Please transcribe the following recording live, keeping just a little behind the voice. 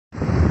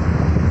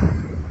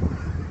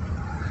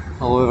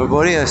Hello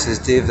everybody, this is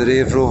Dave the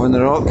Rave Roving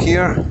the Rock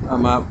here.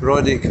 I'm at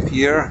Brodick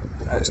Pier.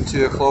 It's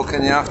 2 o'clock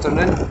in the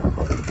afternoon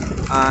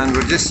and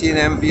we're just seeing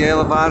empty Isle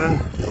of Arran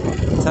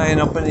tying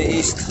up in the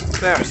east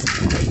berth.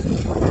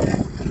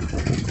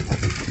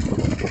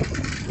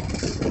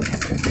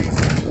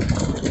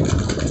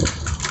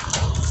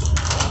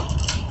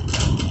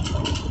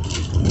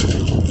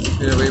 It's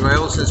been a wee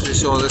while since we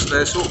saw this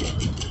vessel.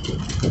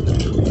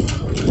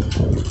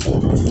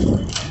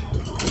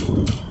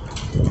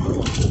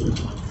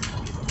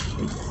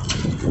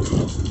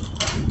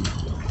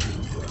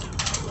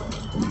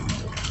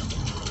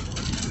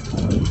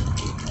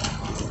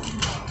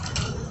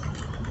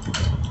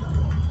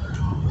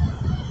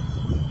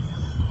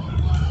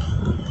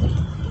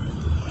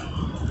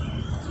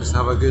 Just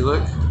have a good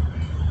look.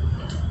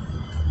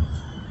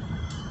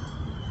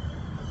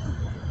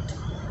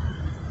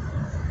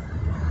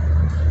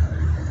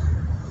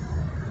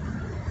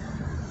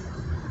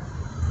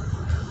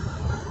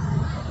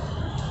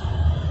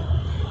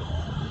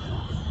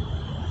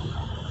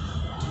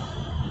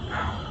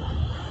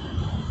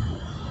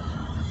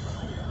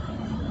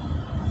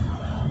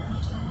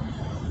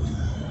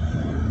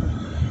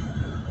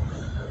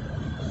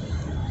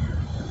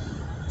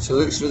 She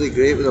looks really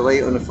great with the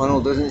light on the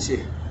funnel, doesn't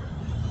she?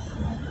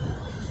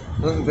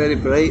 Looking very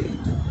bright.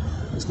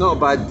 It's not a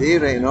bad day,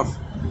 right enough.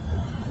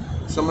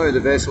 Somehow the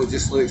vessel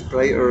just looks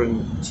brighter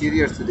and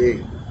cheerier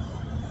today.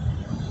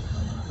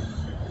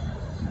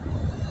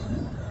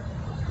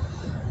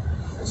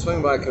 I'll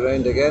swing back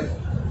around again.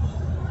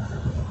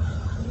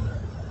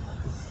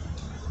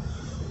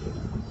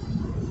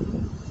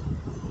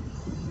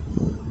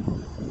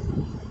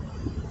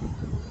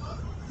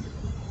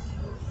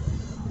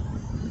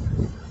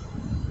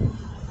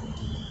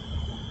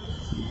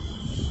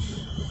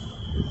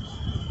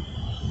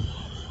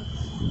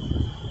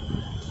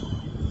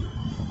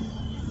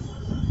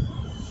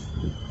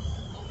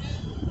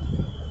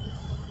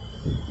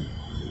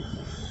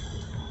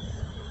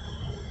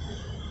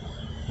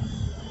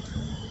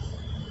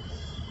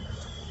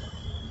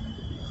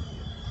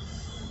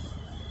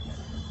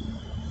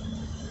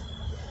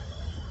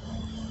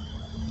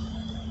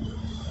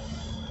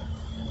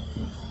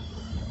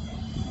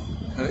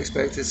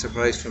 Unexpected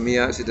surprise for me,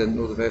 I actually didn't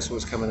know the vessel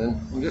was coming in.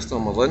 I'm just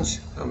on my lunch,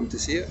 happened to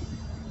see it.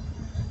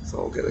 Thought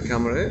I'll get the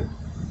camera out.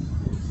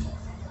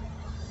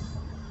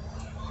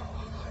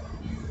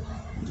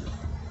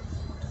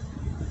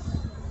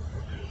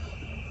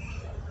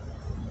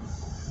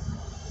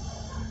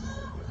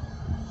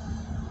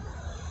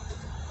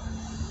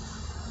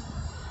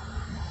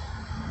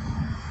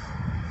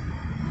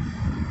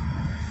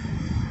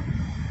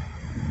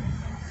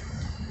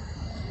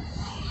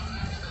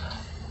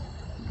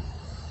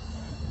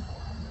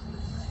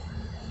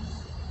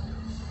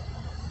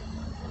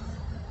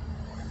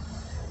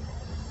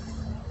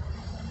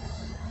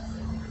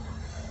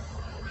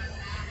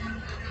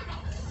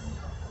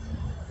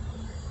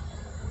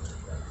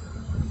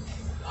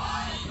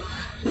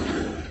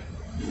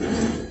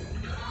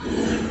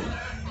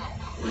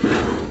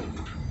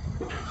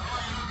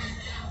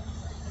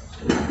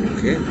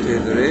 Okay,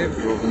 Dave the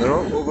Rave, roving the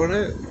rock over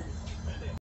now.